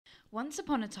Once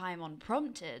upon a time on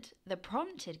Prompted, the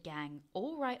Prompted gang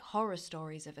all write horror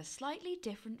stories of a slightly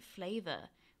different flavour.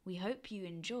 We hope you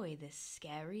enjoy this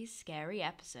scary, scary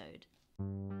episode.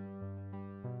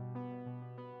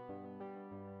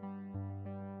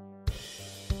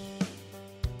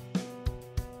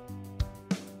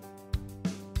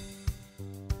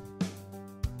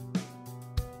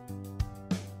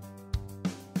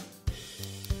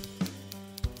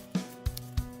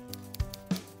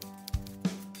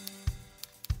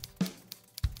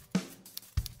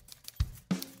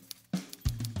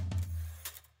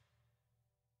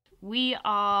 We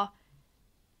are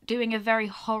doing a very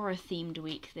horror-themed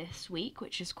week this week,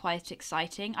 which is quite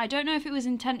exciting. I don't know if it was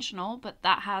intentional, but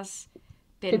that has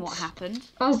been what happened.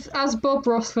 As Bob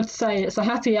Ross would say, it's a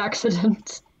happy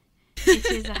accident. It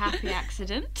is a happy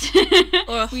accident.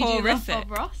 Or a we horrific. do love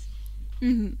Bob Ross.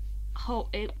 Mm-hmm.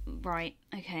 Right,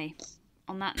 okay.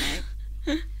 On that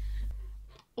note.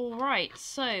 Alright,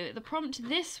 so the prompt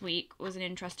this week was an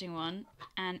interesting one,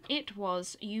 and it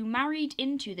was, you married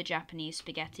into the Japanese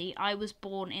spaghetti, I was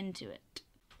born into it.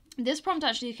 This prompt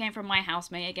actually came from my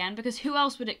housemate again, because who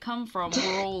else would it come from?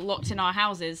 We're all locked in our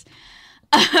houses.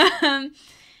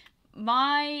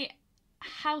 My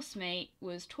housemate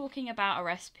was talking about a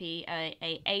recipe,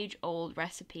 a age-old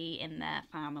recipe in their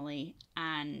family,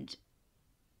 and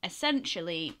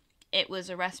essentially it was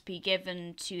a recipe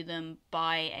given to them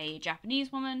by a Japanese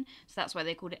woman, so that's why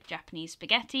they called it Japanese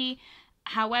spaghetti.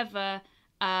 However,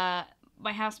 my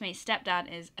housemate's stepdad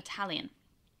is Italian,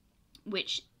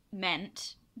 which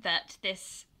meant that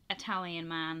this Italian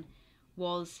man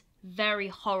was very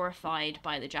horrified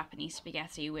by the Japanese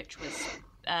spaghetti, which was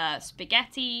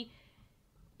spaghetti,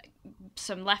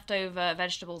 some leftover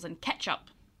vegetables, and ketchup.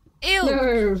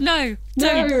 Ew! No,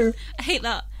 don't. I hate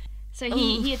that. So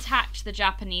he attacked the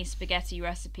Japanese spaghetti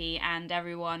recipe, and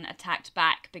everyone attacked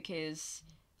back because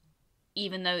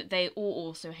even though they all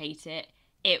also hate it,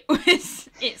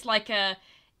 it's like a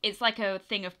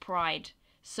thing of pride.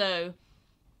 So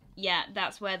yeah,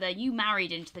 that's where you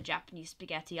married into the Japanese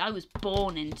spaghetti. I was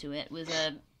born into it.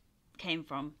 Came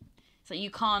from. So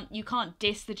you can't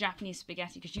diss the Japanese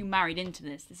spaghetti because you married into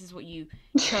this. This is what you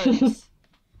chose.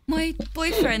 My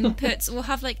boyfriend will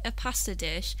have like a pasta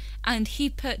dish, and he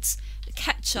puts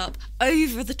ketchup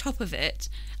over the top of it,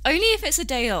 only if it's a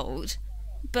day old,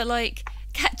 but like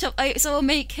ketchup, so I'll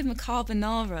make him a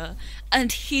carbonara,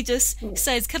 and he just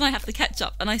says, can I have the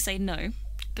ketchup? And I say no,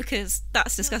 because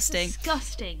that's disgusting. That's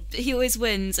disgusting. But he always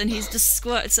wins, and he just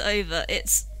squirts it over.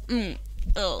 It's, that's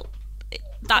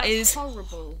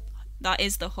horrible. That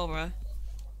is the horror.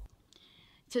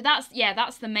 So that's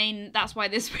why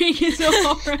this week is a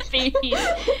horror feed.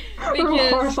 We're all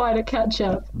horrified at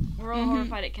ketchup. We're all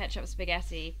horrified at ketchup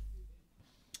spaghetti.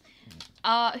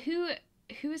 Who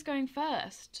is going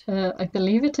first? I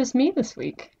believe it is me this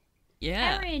week.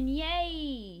 Yeah. Erin,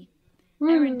 yay! Woo.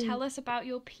 Erin, tell us about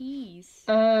your piece.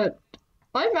 I'm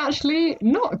actually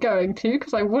not going to,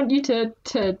 because I want you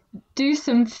to do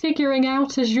some figuring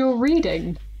out as you're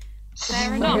reading.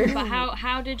 Fair enough, but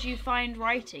how did you find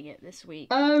writing it this week?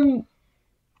 I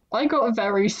got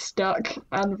very stuck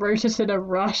and wrote it in a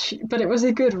rush, but it was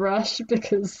a good rush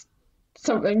because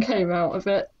something came out of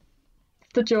it.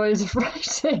 The joys of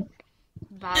writing.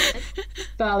 Valid.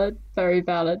 Valid, very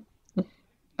valid.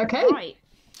 Okay. Right.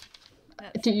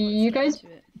 Do you guys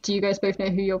both know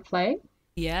who you're playing?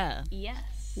 Yeah.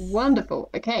 Yes. Wonderful.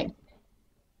 Okay.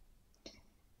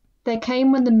 They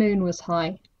came when the moon was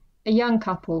high. A young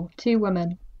couple, 2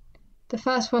 women. The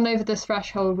first one over the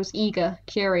threshold was eager,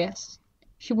 curious.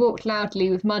 She walked loudly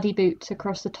with muddy boots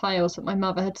across the tiles that my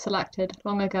mother had selected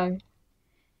long ago.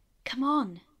 Come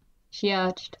on. She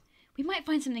urged. We might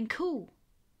find something cool.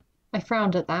 I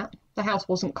frowned at that. The house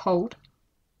wasn't cold.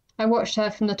 I watched her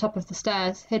from the top of the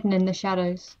stairs, hidden in the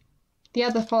shadows. The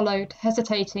other followed,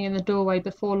 hesitating in the doorway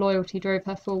before loyalty drove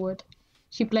her forward.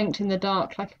 She blinked in the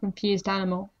dark like a confused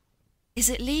animal. Is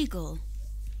it legal?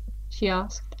 She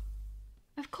asked.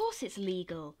 Of course it's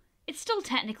legal. It's still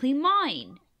technically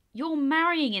mine. You're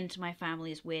marrying into my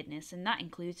family's weirdness, and that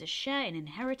includes a share in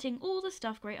inheriting all the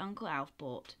stuff Great Uncle Alf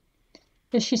bought.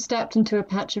 As she stepped into a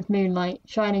patch of moonlight,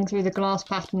 shining through the glass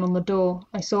pattern on the door,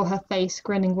 I saw her face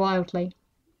grinning wildly.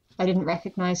 I didn't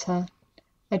recognise her.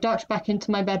 I ducked back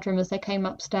into my bedroom as they came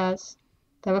upstairs.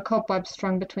 There were cobwebs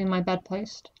strung between my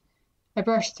bedpost. I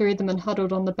brushed through them and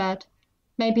huddled on the bed.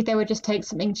 Maybe they would just take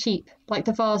something cheap, like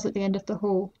the vase at the end of the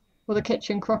hall, or the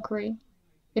kitchen crockery.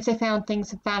 If they found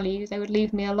things of value, they would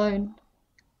leave me alone.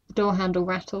 The door handle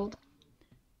rattled.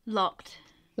 Locked.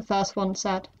 The first one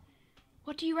said.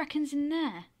 What do you reckon's in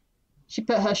there? She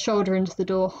put her shoulder into the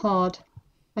door hard.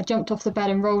 I jumped off the bed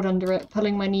and rolled under it,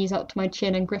 pulling my knees up to my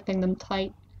chin and gripping them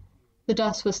tight. The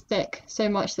dust was thick, so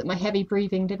much that my heavy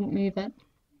breathing didn't move it.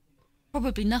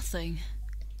 Probably nothing.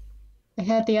 I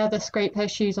heard the other scrape her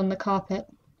shoes on the carpet.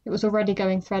 It was already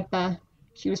going threadbare.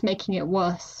 She was making it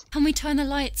worse. Can we turn the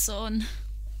lights on?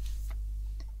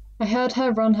 I heard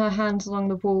her run her hands along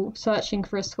the wall, searching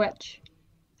for a switch.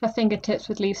 Her fingertips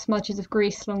would leave smudges of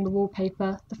grease along the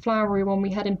wallpaper, the flowery one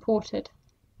we had imported.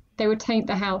 They would taint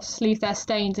the house, leave their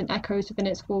stains and echoes within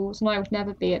its walls, and I would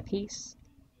never be at peace.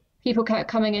 People kept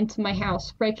coming into my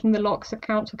house, breaking the locks the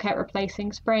council kept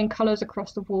replacing, spraying colours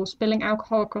across the walls, spilling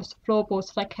alcohol across the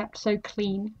floorboards that I kept so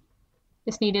clean.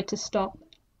 This needed to stop.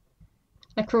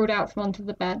 I crawled out from under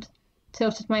the bed,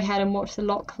 tilted my head and watched the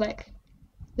lock click.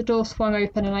 The door swung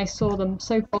open and I saw them,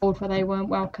 so bold where they weren't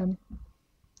welcome.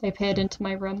 They peered into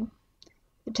my room.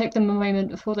 It took them a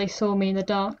moment before they saw me in the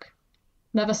dark.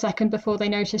 Another second before they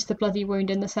noticed the bloody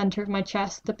wound in the centre of my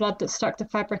chest, the blood that stuck the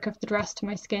fabric of the dress to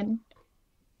my skin.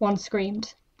 One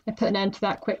screamed. I put an end to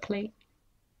that quickly.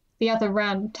 The other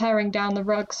ran, tearing down the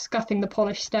rugs, scuffing the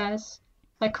polished stairs.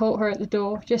 I caught her at the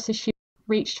door, just as she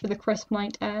reached for the crisp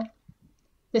night air.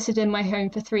 This had been my home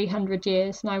for 300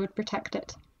 years, and I would protect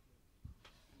it.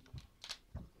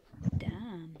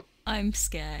 Damn. I'm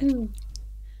scared.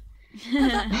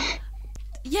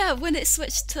 Yeah, when it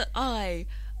switched to I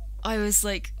was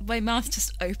like, my mouth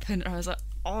just opened and I was like,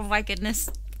 oh my goodness.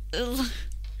 Ugh.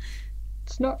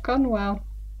 It's not gone well.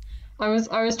 I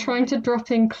was trying to drop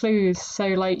in clues, so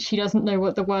like she doesn't know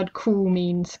what the word cool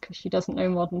means because she doesn't know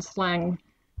modern slang.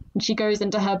 And she goes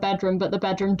into her bedroom, but the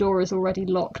bedroom door is already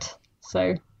locked.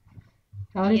 So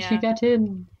how did she get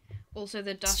in? Also,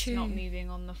 the dust not moving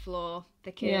on the floor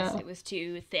because it was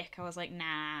too thick. I was like,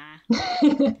 nah.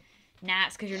 Nah,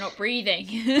 it's because you're not breathing.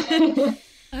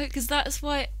 Oh, because that's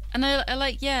why, and I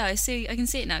like, yeah, I can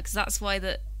see it now, because that's why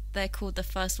they're called the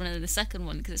first one and the second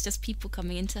one, because it's just people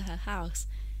coming into her house.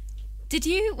 Did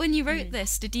you, when you wrote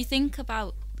this, did you think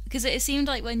about, because it seemed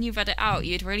like when you read it out,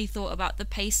 you'd really thought about the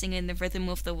pacing and the rhythm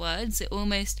of the words.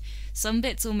 Some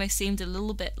bits almost seemed a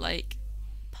little bit like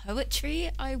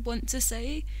poetry, I want to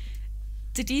say.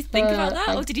 Did you think about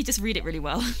that, or did you just read it really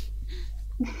well?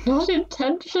 Not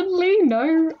intentionally,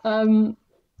 no.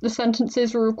 The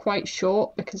sentences were all quite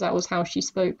short because that was how she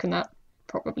spoke, and that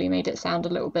probably made it sound a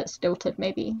little bit stilted,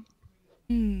 maybe.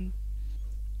 I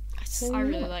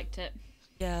really liked it.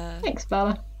 Yeah. Thanks,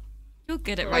 Bella. You're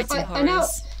good at writing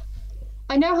horrors.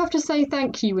 I now have to say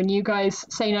thank you when you guys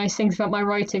say nice things about my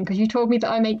writing, because you told me that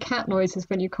I make cat noises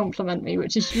when you compliment me,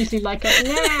 which is usually like a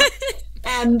nah,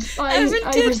 and I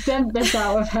resent this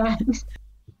out of hand.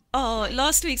 Oh,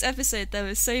 last week's episode, there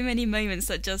were so many moments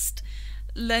that just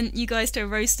lent you guys to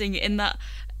roasting in that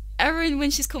Erin, when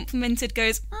she's complimented,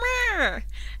 goes, Meh!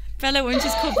 Bella, when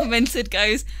she's complimented,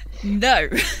 goes, no,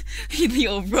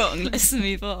 you're wrong, let's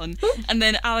move on. And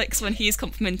then Alex, when he's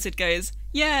complimented, goes,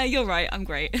 yeah, you're right, I'm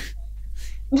great.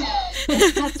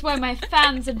 That's why my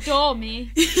fans adore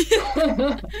me.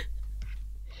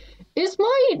 Is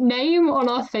my name on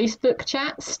our Facebook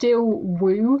chat still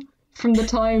Woo? From the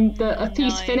time that a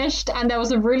piece finished, and there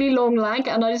was a really long lag,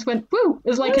 and I just went woo. It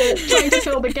was like trying to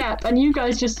fill the gap, and you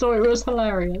guys just thought it was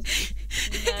hilarious.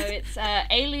 No, it's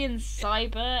Alien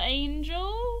Cyber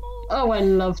Angel. Oh, I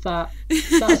love that.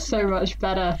 That's so much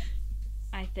better.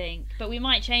 I think, but we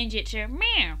might change it to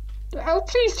meow. Oh,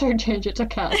 please don't change it to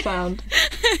cat sound.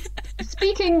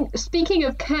 Speaking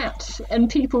of cats and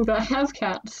people that have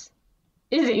cats,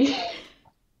 Izzy.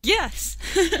 Yes.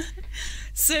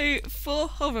 So for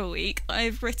Horror Week,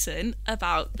 I've written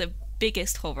about the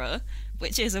biggest horror,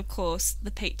 which is, of course,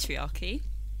 the patriarchy,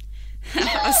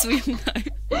 as we know.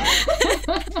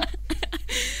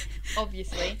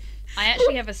 Obviously. I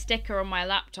actually have a sticker on my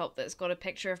laptop that's got a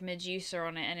picture of Medusa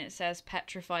on it, and it says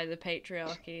 "Petrify the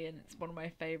Patriarchy," and it's one of my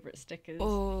favourite stickers.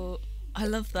 Oh, I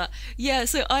love that. Yeah,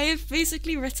 so I have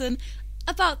basically written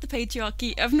about the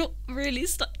patriarchy. I've not really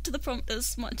stuck to the prompt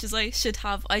as much as I should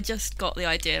have. I just got the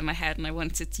idea in my head and I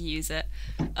wanted to use it.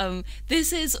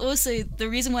 This is also, the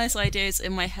reason why this idea is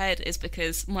in my head is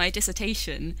because my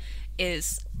dissertation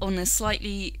is on a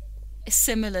slightly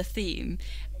similar theme,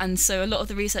 and so a lot of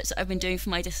the research that I've been doing for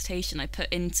my dissertation I put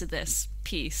into this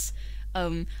piece.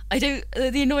 The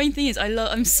annoying thing is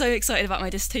I'm so excited about my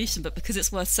dissertation, but because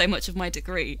it's worth so much of my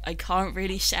degree, I can't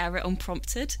really share it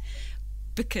unprompted,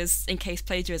 because in case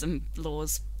plagiarism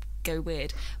laws go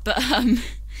weird. But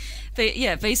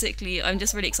yeah, basically I'm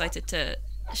just really excited to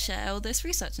share all this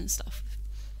research and stuff.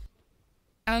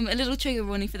 A little trigger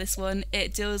warning for this one: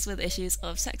 it deals with issues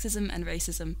of sexism and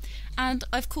racism, and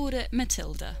I've called it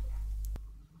Matilda.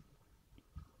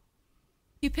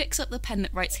 Who picks up the pen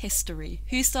that writes history?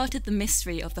 Who started the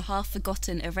mystery of the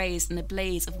half-forgotten erased in a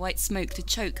blaze of white smoke to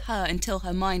choke her until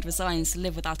her mind resigns to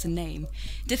live without a name?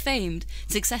 Defamed,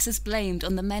 successes blamed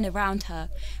on the men around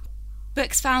her.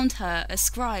 Books found her a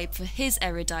scribe for his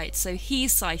erudite, so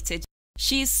he's cited.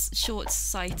 She's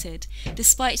short-sighted.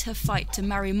 Despite her fight to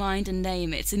marry mind and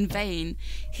name, it's in vain.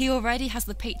 He already has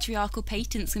the patriarchal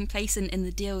patents complacent in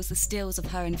the deals, the steals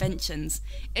of her inventions.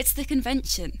 It's the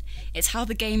convention. It's how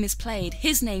the game is played,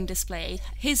 his name displayed,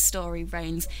 his story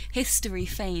reigns, history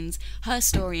feigns, her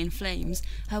story in flames,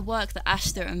 her work the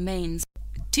Ashtar and mains.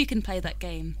 Two can play that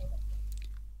game.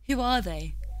 Who are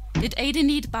they? Did Ada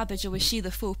need Babbage, or was she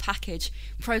the full package?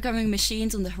 Programming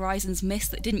machines on the horizon's mist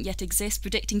that didn't yet exist,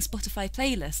 predicting Spotify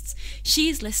playlists.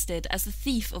 She's listed as the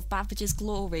thief of Babbage's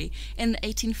glory in the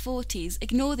 1840s.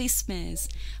 Ignore these smears.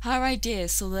 Her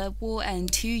ideas saw their war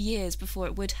end 2 years before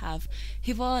it would have.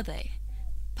 Who are they?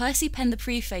 Percy penned the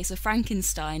preface of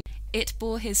Frankenstein. It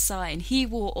bore his sign. He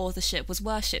wore authorship, was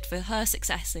worshipped for her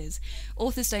successes.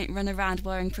 Authors don't run around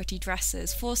wearing pretty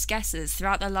dresses. Force guesses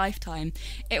throughout their lifetime.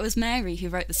 It was Mary who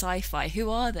wrote the sci-fi. Who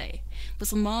are they?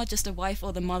 Was Lamar just a wife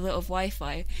or the mother of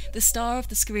Wi-Fi? The star of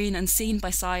the screen, unseen by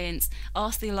science,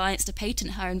 asked the Alliance to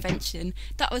patent her invention.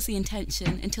 That was the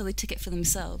intention, until they took it for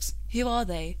themselves. Who are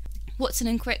they? Watson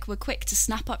and Crick were quick to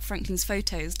snap up Franklin's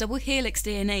photos. Double helix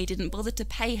DNA didn't bother to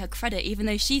pay her credit, even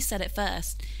though she said it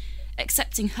first.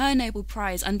 Accepting her Nobel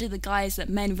Prize under the guise that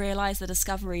men realised the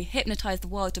discovery hypnotised the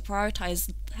world to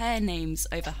prioritise their names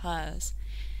over hers.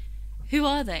 Who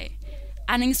are they?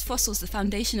 Anning's fossils, the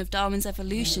foundation of Darwin's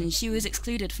evolution. She was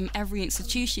excluded from every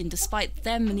institution despite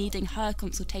them needing her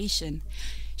consultation.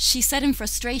 She said in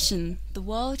frustration, "The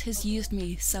world has used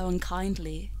me so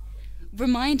unkindly."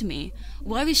 Remind me,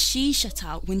 why was she shut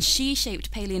out when she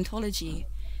shaped paleontology?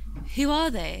 Who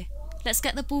are they? Let's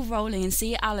get the ball rolling and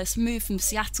see Alice move from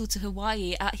Seattle to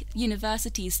Hawaii at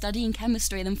university, studying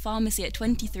chemistry and then pharmacy at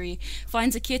 23,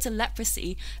 finds a cure to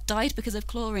leprosy, died because of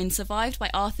chlorine, survived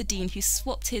by Arthur Dean, who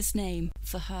swapped his name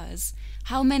for hers.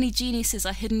 How many geniuses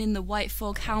are hidden in the white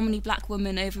fog? How many black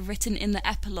women overwritten in the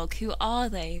epilogue? Who are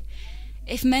they?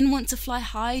 If men want to fly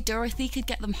high, Dorothy could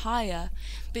get them higher,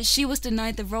 but she was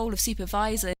denied the role of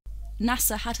supervisor.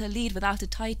 NASA had her lead without a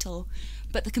title,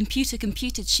 but the computer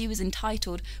computed she was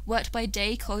entitled. Worked by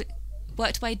day,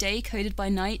 coded by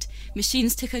night.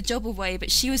 Machines took her job away, but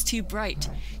she was too bright.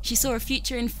 She saw a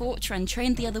future in Fortran,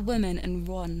 trained the other women, and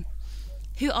won.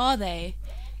 Who are they?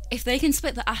 If they can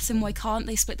split the atom, why can't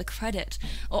they split the credit?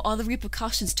 Or are the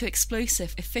repercussions too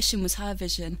explosive if fission was her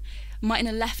vision? Mightn't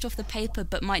have left off the paper,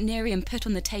 but might Nerium put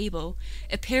on the table.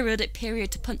 A periodic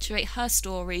period to punctuate her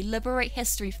story, liberate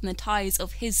history from the ties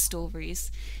of his stories.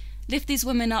 Lift these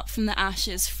women up from the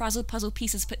ashes, frazzled puzzle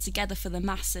pieces put together for the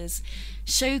masses.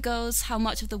 Show girls how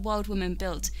much of the world women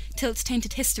built, tilt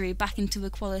tainted history back into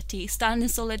equality, stand in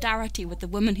solidarity with the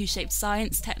women who shaped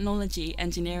science, technology,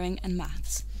 engineering, and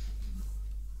maths.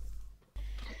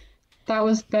 That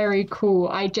was very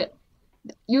cool.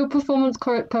 Your performance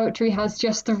poetry has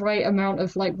just the right amount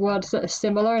of like words that are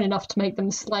similar and enough to make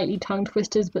them slightly tongue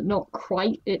twisters, but not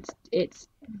quite.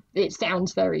 It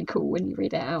sounds very cool when you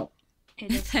read it out. It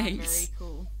does sound very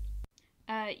cool.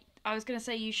 I was gonna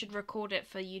say you should record it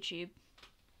for YouTube.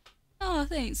 Oh,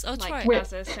 thanks. I'll try it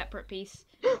as a separate piece.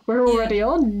 We're already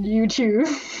on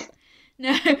YouTube.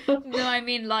 No, I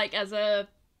mean like as a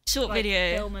short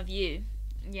video film of you.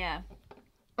 Yeah.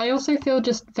 I also feel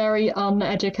just very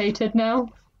uneducated now.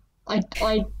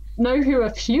 I know who a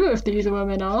few of these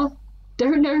women are.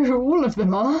 Don't know who all of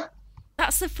them are.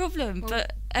 That's the problem,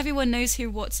 but everyone knows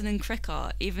who Watson and Crick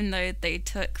are, even though they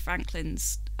took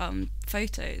Franklin's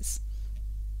photos.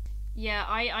 Yeah,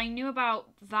 I knew about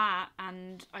that,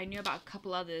 and I knew about a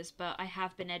couple others, but I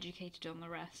have been educated on the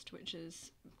rest, which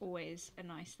is always a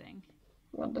nice thing.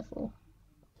 Wonderful.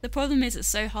 The problem is it's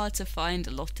so hard to find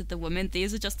a lot of the women.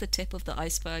 These are just the tip of the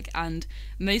iceberg, and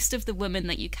most of the women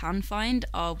that you can find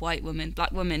are white women.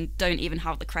 Black women don't even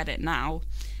have the credit now.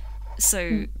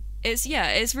 So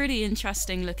it's really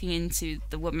interesting looking into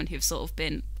the women who've sort of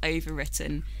been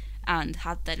overwritten and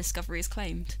had their discoveries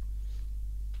claimed.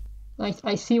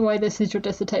 I see why this is your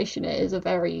dissertation. It is a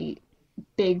very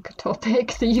big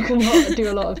topic that you can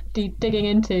do a lot of digging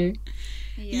into.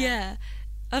 Yeah.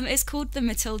 It's called the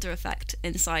Matilda effect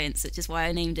in science, which is why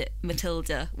I named it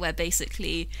Matilda, where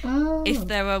basically if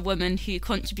there are women who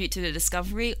contribute to the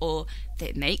discovery, or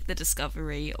they make the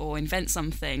discovery, or invent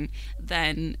something,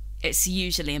 then it's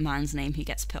usually a man's name who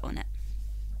gets put on it.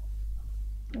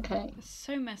 Okay. It's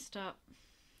so messed up.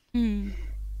 Wait,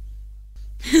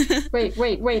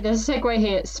 there's a segue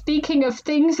here. Speaking of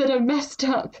things that are messed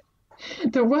up,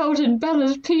 the world in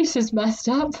Bella's piece is messed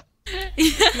up.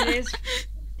 It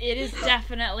is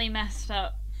definitely messed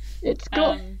up. It's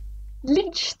got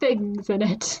leech things in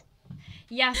it.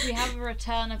 Yes, we have a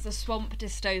return of the swamp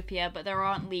dystopia, but there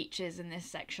aren't leeches in this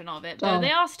section of it. Though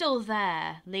they are still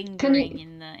there, lingering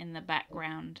in the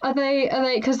background. Are they?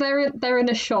 Because they're in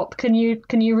a shop. Can you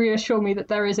reassure me that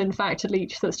there is in fact a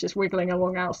leech that's just wiggling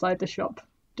along outside the shop,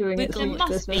 doing its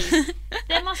business?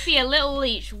 There must be a little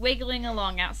leech wiggling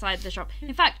along outside the shop.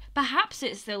 In fact, perhaps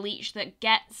it's the leech that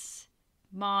gets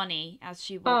Marnie as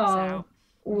she walks out.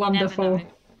 Wonderful.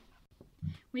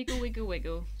 Wiggle, wiggle,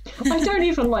 wiggle. I don't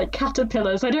even like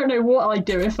caterpillars. I don't know what I'd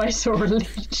do if I saw a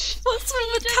leech. What's wrong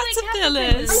with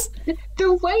caterpillars?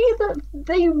 The way that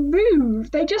they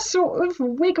move, they just sort of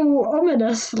wiggle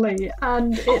ominously,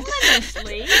 and it's...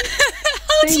 Ominously?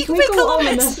 How do you wiggle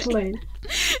ominously?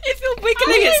 If you're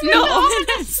wiggling, it's not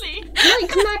ominously.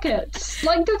 Like maggots.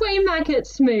 Like the way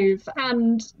maggots move,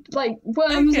 and like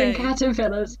worms and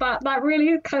caterpillars. That really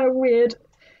is kind of weird.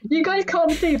 You guys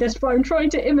can't see this, but I'm trying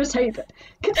to imitate it.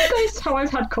 Can you guys tell I've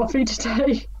had coffee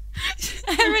today?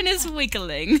 Erin is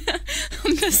wiggling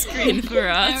on the screen for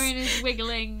us. Erin is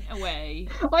wiggling away.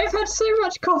 I've had so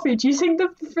much coffee. Do you think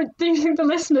the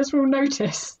listeners will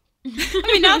notice? I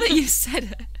mean, now that you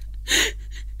said it.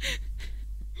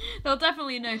 They'll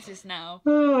definitely notice now.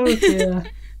 Oh dear.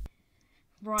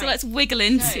 Right. So let's wiggle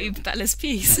into Bella's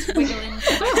piece. Wiggle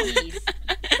into my piece.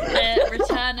 The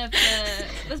return of the...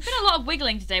 There's been a lot of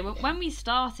wiggling today. When we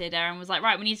started, Erin was like,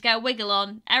 right, we need to get a wiggle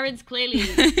on. Erin's clearly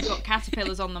got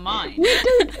caterpillars on the mind.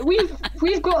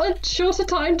 We've got a shorter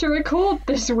time to record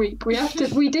this week.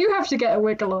 We do have to get a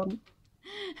wiggle on.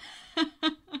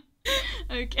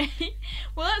 Okay.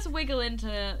 Well, let's wiggle back into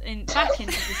the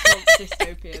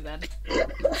dystopia then.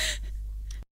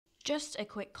 Just a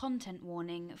quick content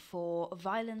warning for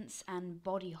violence and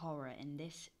body horror in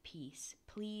this piece.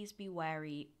 Please be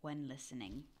wary when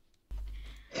listening.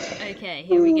 Okay,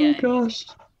 here we go. Oh gosh.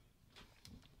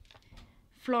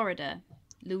 Florida,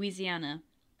 Louisiana,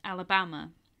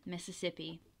 Alabama,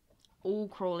 Mississippi, all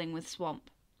crawling with swamp.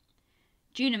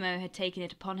 Junimo had taken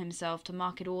it upon himself to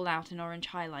mark it all out in orange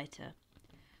highlighter.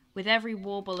 With every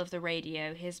warble of the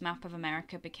radio, his map of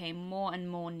America became more and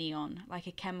more neon, like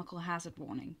a chemical hazard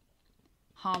warning.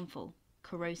 Harmful,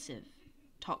 corrosive,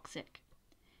 toxic.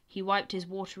 He wiped his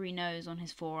watery nose on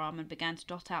his forearm and began to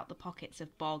dot out the pockets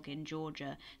of bog in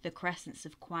Georgia, the crescents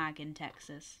of quag in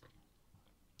Texas.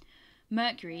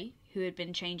 Mercury, who had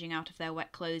been changing out of their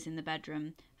wet clothes in the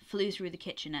bedroom, flew through the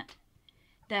kitchenette.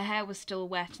 Their hair was still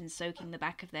wet and soaking the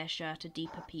back of their shirt a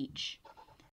deeper peach.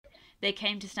 They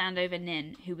came to stand over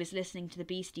Nin, who was listening to the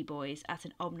Beastie Boys at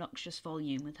an obnoxious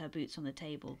volume with her boots on the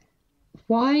table.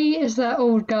 Why is there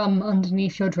old gum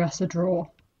underneath your dresser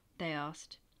drawer? They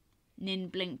asked. Nin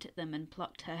blinked at them and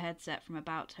plucked her headset from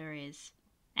about her ears.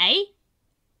 Eh?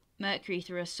 Mercury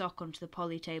threw a sock onto the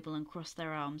poly table and crossed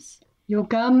their arms. Your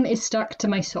gum is stuck to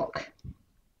my sock.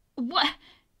 What?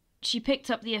 She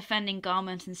picked up the offending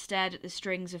garment and stared at the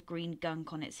strings of green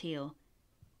gunk on its heel.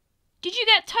 Did you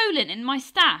get Tolin in my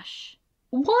stash?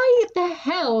 Why the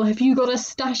hell have you got a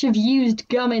stash of used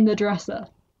gum in the dresser?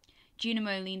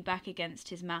 Junimo leaned back against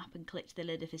his map and clicked the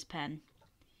lid of his pen.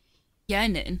 Yeah,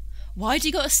 Nin, why do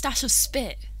you got a stash of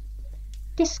spit?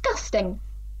 Disgusting.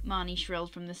 Marnie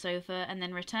shrilled from the sofa and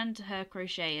then returned to her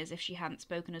crochet as if she hadn't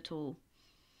spoken at all.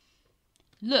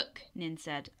 Look, Nin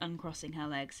said, uncrossing her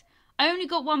legs. I only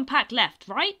got one pack left,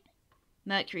 right?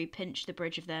 Mercury pinched the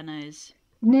bridge of their nose.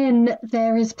 Nin,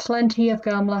 there is plenty of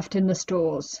gum left in the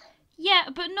stores. Yeah,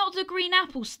 but not the green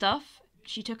apple stuff.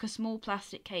 She took a small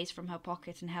plastic case from her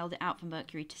pocket and held it out for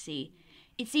Mercury to see.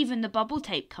 It's even the bubble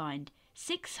tape kind.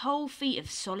 6 whole feet of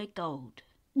solid gold.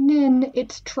 Nin,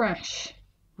 it's trash.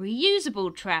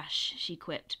 Reusable trash, she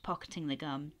quipped, pocketing the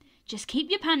gum. Just keep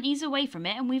your panties away from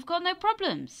it and we've got no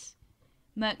problems.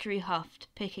 Mercury huffed,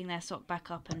 picking their sock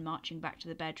back up and marching back to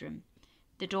the bedroom.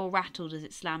 The door rattled as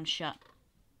it slammed shut.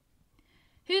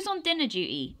 Who's on dinner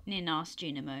duty? Nin asked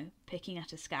Junimo, picking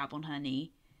at a scab on her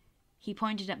knee. He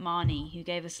pointed at Marnie, who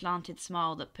gave a slanted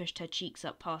smile that pushed her cheeks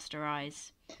up past her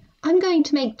eyes. I'm going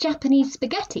to make Japanese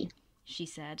spaghetti, she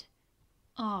said.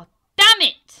 Oh, damn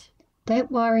it!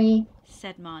 Don't worry,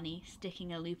 said Marnie,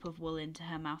 sticking a loop of wool into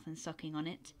her mouth and sucking on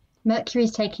it.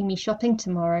 Mercury's taking me shopping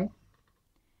tomorrow.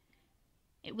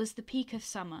 It was the peak of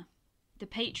summer. The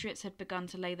Patriots had begun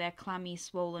to lay their clammy,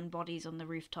 swollen bodies on the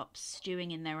rooftops,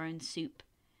 stewing in their own soup.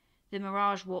 The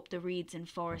mirage warped the reeds and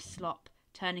forest slop,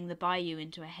 turning the bayou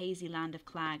into a hazy land of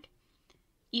clag.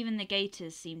 Even the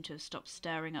gators seemed to have stopped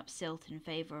stirring up silt in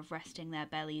favour of resting their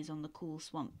bellies on the cool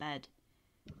swamp bed.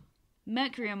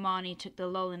 Mercury and Marnie took the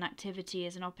lull in activity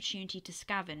as an opportunity to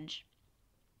scavenge.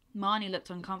 Marnie looked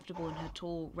uncomfortable in her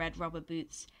tall, red rubber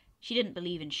boots. She didn't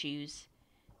believe in shoes.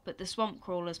 But the swamp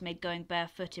crawlers made going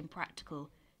barefoot impractical.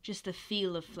 Just the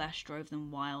feel of flesh drove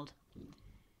them wild.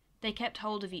 They kept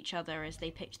hold of each other as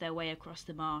they picked their way across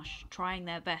the marsh, trying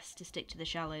their best to stick to the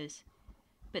shallows.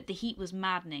 But the heat was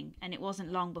maddening, and it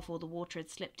wasn't long before the water had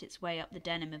slipped its way up the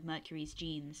denim of Mercury's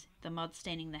jeans, the mud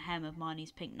staining the hem of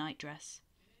Marnie's pink nightdress.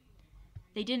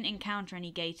 They didn't encounter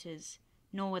any gators,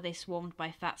 nor were they swarmed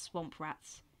by fat swamp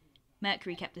rats.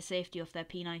 Mercury kept the safety off their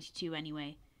P-92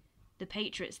 anyway. The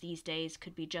Patriots these days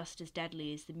could be just as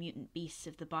deadly as the mutant beasts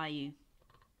of the bayou.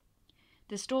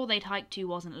 The store they'd hiked to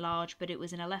wasn't large, but it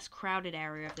was in a less crowded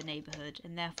area of the neighbourhood,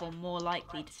 and therefore more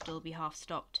likely to still be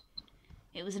half-stocked.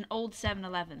 It was an old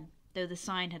 7-Eleven, though the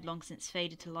sign had long since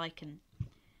faded to lichen.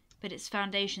 But its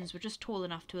foundations were just tall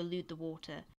enough to elude the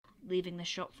water, leaving the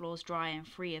shop floors dry and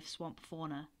free of swamp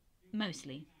fauna.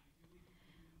 Mostly.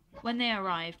 When they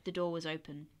arrived, the door was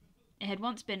open. It had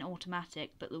once been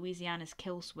automatic, but Louisiana's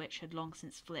kill switch had long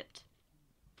since flipped.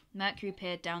 Mercury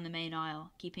peered down the main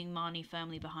aisle, keeping Marnie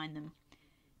firmly behind them.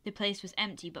 The place was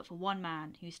empty but for one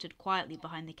man, who stood quietly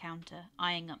behind the counter,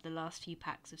 eyeing up the last few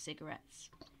packs of cigarettes.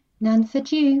 None for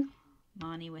you,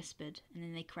 Marnie whispered, and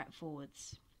then they crept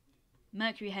forwards.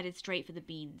 Mercury headed straight for the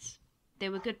beans. They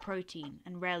were good protein,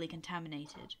 and rarely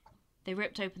contaminated. They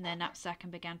ripped open their knapsack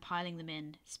and began piling them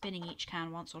in, spinning each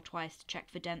can once or twice to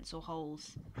check for dents or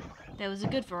holes. There was a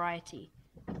good variety.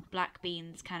 Black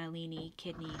beans, cannellini,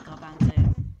 kidney,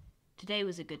 garbanzo. Today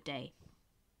was a good day.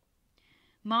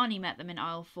 Marnie met them in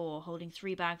aisle 4, holding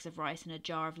 3 bags of rice and a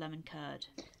jar of lemon curd.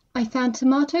 I found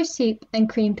tomato soup and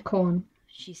creamed corn,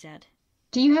 she said.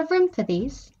 Do you have room for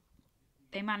these?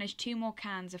 They managed 2 more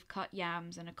cans of cut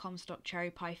yams and a Comstock cherry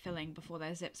pie filling before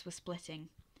their zips were splitting.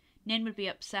 Nin would be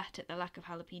upset at the lack of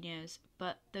jalapenos,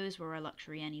 but those were a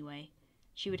luxury anyway.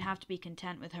 She would have to be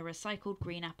content with her recycled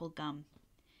green apple gum.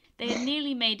 They had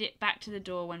nearly made it back to the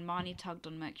door when Marnie tugged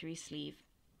on Mercury's sleeve.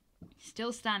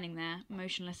 Still standing there,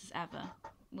 motionless as ever,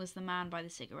 was the man by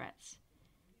the cigarettes.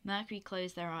 Mercury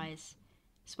closed their eyes.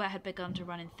 Sweat had begun to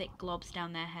run in thick globs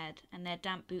down their head, and their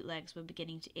damp bootlegs were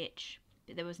beginning to itch,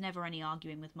 but there was never any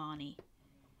arguing with Marnie.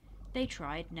 They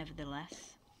tried,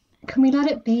 nevertheless. Can we let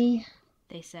it be?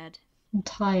 They said. I'm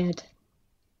tired.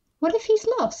 What if he's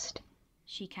lost?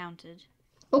 She countered.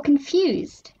 Or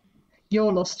confused?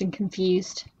 You're lost and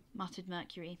confused, muttered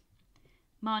Mercury.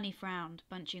 Marnie frowned,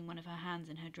 bunching one of her hands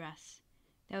in her dress.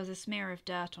 There was a smear of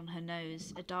dirt on her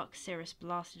nose, a dark cirrus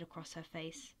blasted across her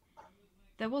face.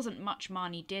 There wasn't much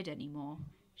Marnie did anymore.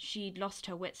 She'd lost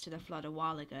her wits to the flood a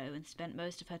while ago and spent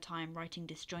most of her time writing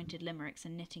disjointed limericks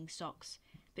and knitting socks,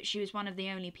 but she was one of the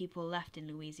only people left in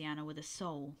Louisiana with a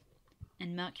soul,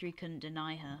 and Mercury couldn't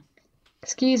deny her.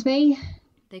 Excuse me?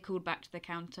 They called back to the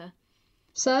counter.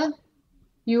 Sir?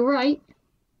 You all right?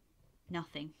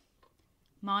 Nothing.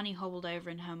 Marnie hobbled over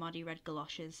in her muddy red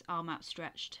galoshes, arm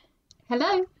outstretched.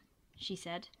 Hello? She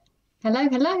said. Hello,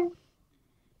 hello?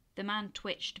 The man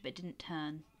twitched but didn't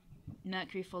turn.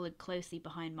 Mercury followed closely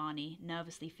behind Marnie,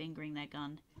 nervously fingering their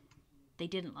gun. They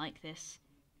didn't like this.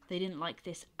 They didn't like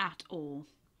this at all.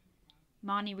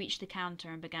 Marnie reached the counter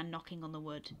and began knocking on the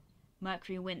wood.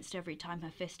 Mercury winced every time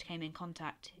her fist came in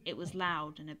contact. It was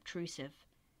loud and obtrusive.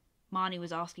 Marnie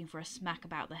was asking for a smack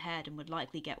about the head and would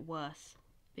likely get worse,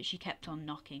 but she kept on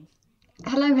knocking.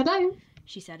 Hello, hello?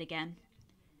 She said again.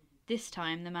 This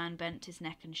time the man bent his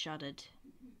neck and shuddered.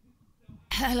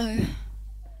 Hello.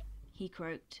 He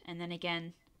croaked, and then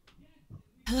again.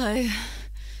 Hello.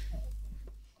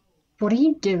 What are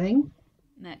you doing?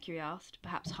 Mercury asked,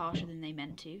 perhaps harsher than they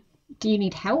meant to. Do you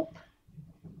need help?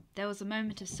 There was a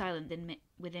moment of silence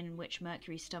within which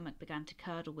Mercury's stomach began to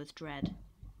curdle with dread.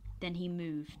 Then he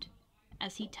moved.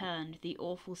 As he turned, the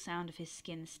awful sound of his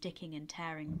skin sticking and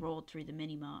tearing roared through the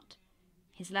mini-mart.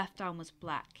 His left arm was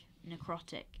black,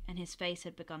 necrotic, and his face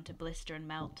had begun to blister and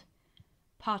melt.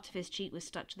 Part of his cheek was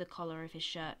stuck to the collar of his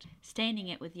shirt, staining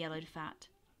it with yellowed fat.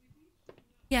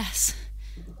 Yes.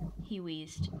 He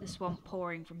wheezed, the swamp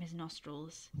pouring from his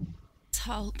nostrils.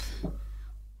 Help.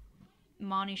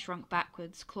 Marnie shrunk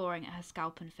backwards, clawing at her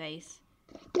scalp and face.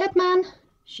 Dead man?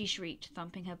 She shrieked,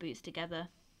 thumping her boots together.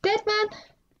 Dead man?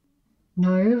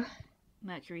 No.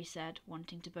 Mercury said,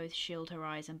 wanting to both shield her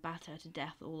eyes and batter her to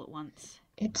death all at once.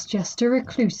 It's just a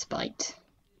recluse bite.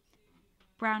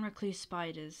 Brown recluse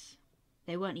spiders.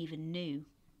 They weren't even new.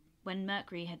 When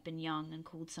Mercury had been young and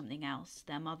called something else,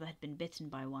 their mother had been bitten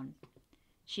by one.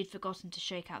 She had forgotten to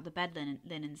shake out the bed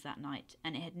linens that night,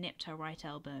 and it had nipped her right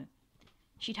elbow.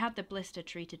 She'd had the blister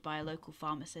treated by a local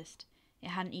pharmacist. It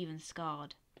hadn't even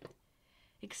scarred.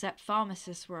 Except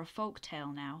pharmacists were a folk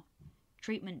tale now.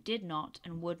 treatment did not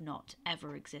and would not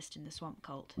ever exist in the swamp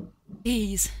cult.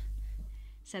 Please,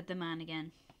 Said the man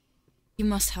again. you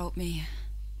must help me.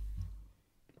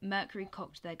 Mercury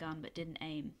cocked their gun but didn't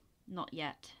aim. Not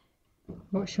yet,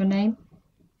 What's your name?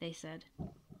 they said.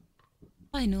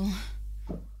 Lionel.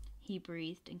 He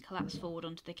breathed and collapsed forward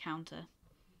onto the counter.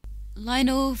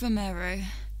 Lionel Romero.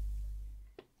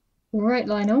 All right,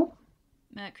 Lionel.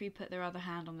 Mercury put their other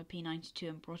hand on the P92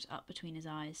 and brought it up between his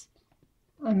eyes.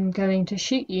 I'm going to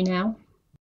shoot you now.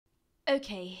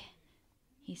 Okay,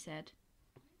 he said.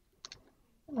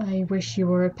 I wish you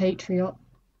were a patriot,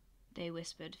 They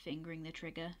whispered, fingering the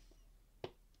trigger.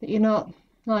 but you're not.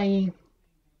 Are you?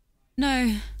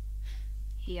 No,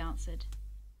 He answered.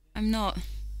 I'm not.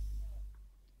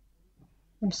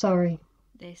 I'm sorry.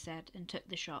 They said, and took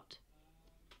the shot.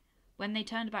 When they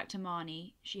turned back to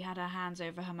Marnie, she had her hands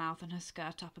over her mouth and her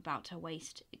skirt up about her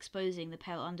waist, exposing the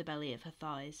pale underbelly of her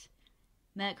thighs.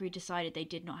 Mercury decided they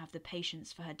did not have the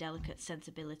patience for her delicate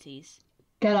sensibilities.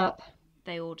 Get up.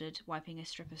 They ordered, wiping a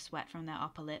strip of sweat from their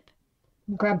upper lip.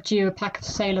 Grabbed you a pack of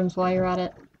Salems while you're at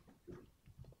it.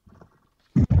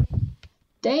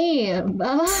 Damn,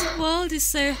 Bella. The world is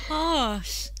so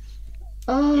harsh.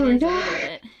 Oh It is a no. little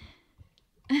bit.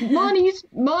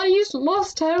 Marnie's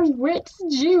lost her wits.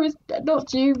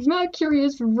 Mercury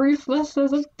is ruthless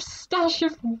as a stash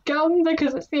of gum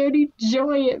because it's the only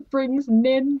joy it brings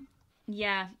Nin.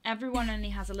 Yeah, everyone only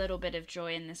has a little bit of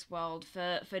joy in this world.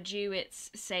 For Jew, it's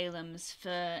Salem's.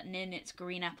 For Nin, it's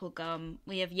green apple gum.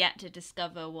 We have yet to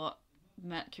discover what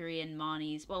Mercury and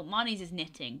Marnie's... Well, Marnie's is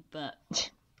knitting, but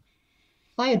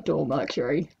I adore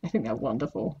Mercury. I think they're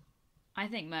wonderful. I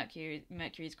think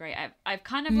Mercury's great. I've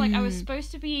kind of like... I was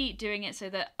supposed to be doing it so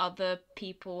that other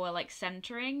people were like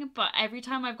centering, but every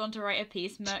time I've gone to write a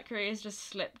piece, Mercury has just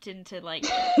slipped into like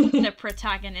the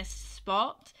protagonist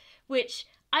spot, which...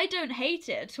 I don't hate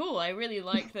it at all. I really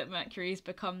like that Mercury's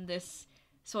become this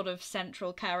sort of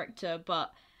central character,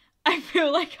 but I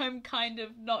feel like I'm kind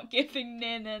of not giving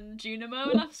Nin and Junimo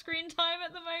enough screen time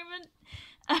at the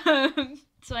moment.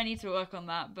 So I need to work on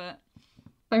that, but...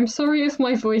 I'm sorry if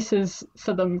my voices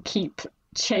for them keep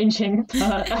changing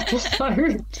per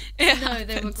episode. No,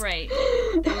 they were great.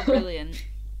 They were brilliant.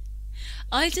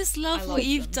 I just love what like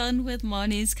you've them. done with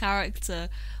Marnie's character,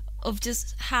 of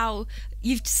just how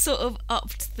you've sort of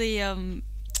upped the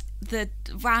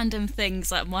random things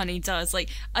that Marnie does. Like,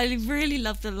 I really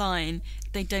love the line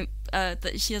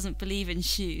that she doesn't believe in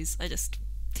shoes. I just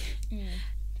Well,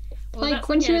 Like that's,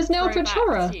 when she yeah, was nailed to a throwback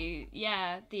Torah. The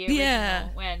original, Yeah.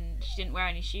 when she didn't wear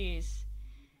any shoes.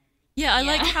 I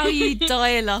like Yeah. how you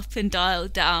dial up and dial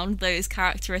down those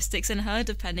characteristics in her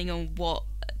depending on what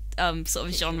sort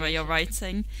of genre you're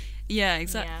writing. Yeah,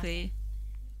 exactly.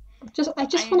 I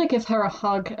just want to give her a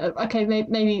hug. Okay,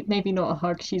 maybe not a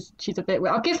hug. She's a bit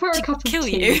weird. I'll give her a cup of Kill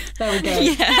tea. you. There we go.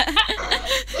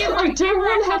 Yeah. I don't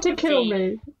want her to kill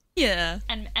me. Yeah.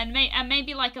 And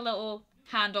maybe like a little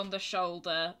hand on the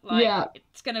shoulder. Like, Yeah.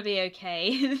 it's gonna be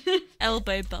okay.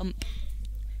 Elbow bump.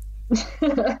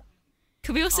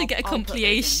 Can we also get a I'll put those in.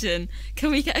 compilation?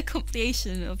 Can we get a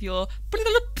compilation of your...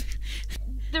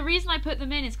 The reason I put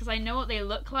them in is because I know what they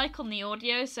look like on the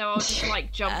audio, so I'll just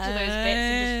like jump to those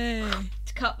bits and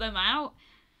just cut them out.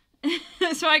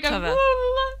 So I go Clever.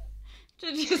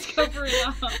 to just cover it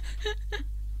up.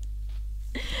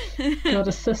 Got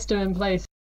a system in place.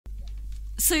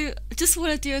 So, just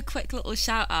want to do a quick little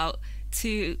shout out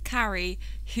to Carrie,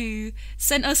 who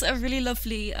sent us a really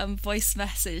lovely voice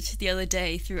message the other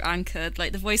day through Anchor,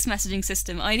 like the voice messaging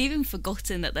system. I'd even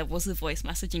forgotten that there was a voice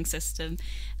messaging system.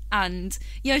 And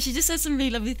yeah, she just said some really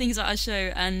lovely things about our show.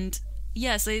 And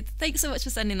yeah, so thanks so much for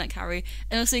sending that, Carrie.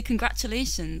 And also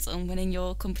congratulations on winning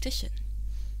your competition.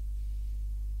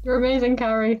 You're amazing,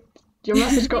 Carrie. Your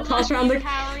message got passed around the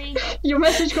Carrie. Your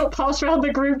message got passed around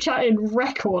the group chat in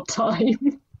record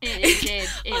time. It did.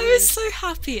 I was so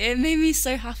happy. It made me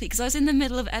so happy because I was in the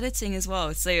middle of editing as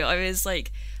well. So I was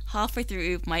like halfway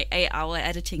through my 8-hour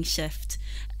editing shift.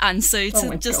 And so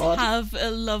to just God. have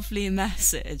a lovely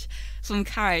message from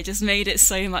Carrie just made it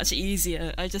so much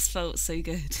easier. I just felt so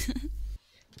good.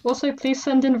 Also, please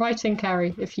send in writing,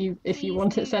 Carrie, if you Please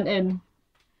want do. it sent in.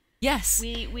 Yes.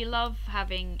 We love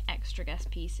having extra guest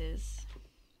pieces.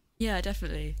 Yeah,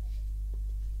 definitely.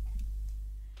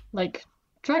 Like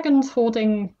dragons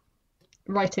hoarding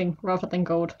writing rather than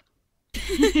gold.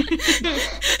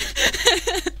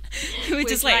 We're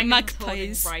just like dragons holding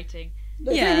magpies. writing.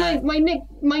 Yeah. My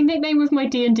nickname with my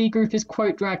D&D group is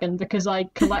Quote Dragon because I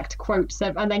collect quotes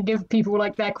and then give people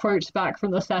like their quotes back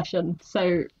from the session.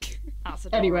 So That's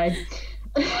adorable. anyway,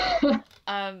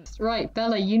 Um, right,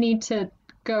 Bella, you need to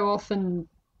go off and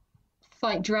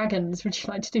fight dragons. Would you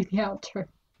like to do the outro?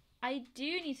 I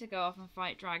do need to go off and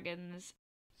fight dragons.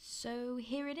 So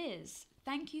here it is.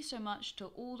 Thank you so much to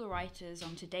all the writers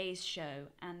on today's show,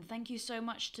 and thank you so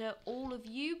much to all of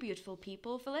you beautiful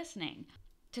people for listening.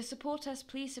 To support us,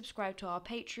 please subscribe to our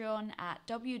Patreon at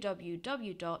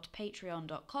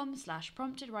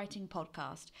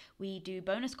www.patreon.com/promptedwritingpodcast. We do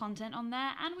bonus content on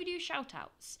there and we do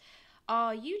shoutouts.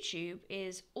 Our YouTube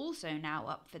is also now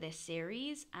up for this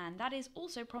series, and that is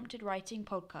also Prompted Writing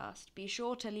Podcast. Be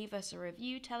sure to leave us a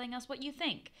review telling us what you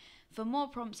think. For more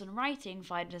prompts and writing,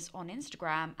 find us on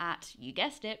Instagram at, you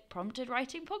guessed it, Prompted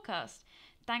Writing Podcast.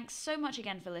 Thanks so much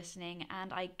again for listening,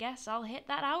 and I guess I'll hit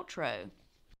that outro.